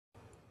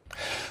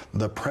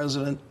the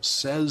president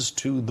says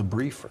to the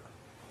briefer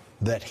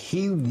that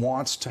he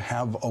wants to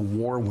have a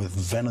war with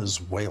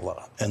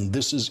Venezuela, and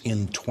this is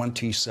in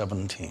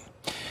 2017.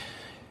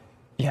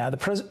 Yeah, the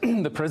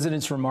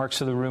president's remarks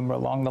to the room were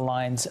along the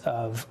lines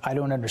of, I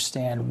don't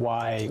understand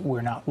why we're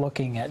not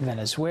looking at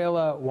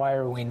Venezuela. Why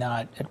are we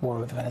not at war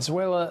with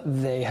Venezuela?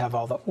 They have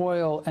all the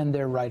oil and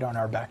they're right on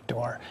our back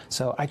door.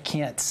 So I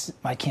can't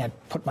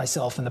put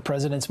myself in the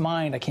president's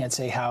mind. I can't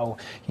say how,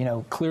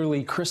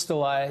 clearly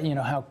crystallized,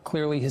 how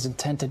clearly his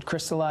intent had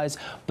crystallized.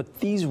 But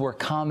these were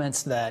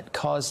comments that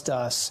caused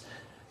us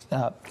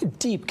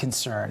deep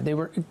concern. They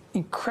were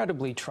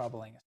incredibly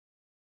troubling.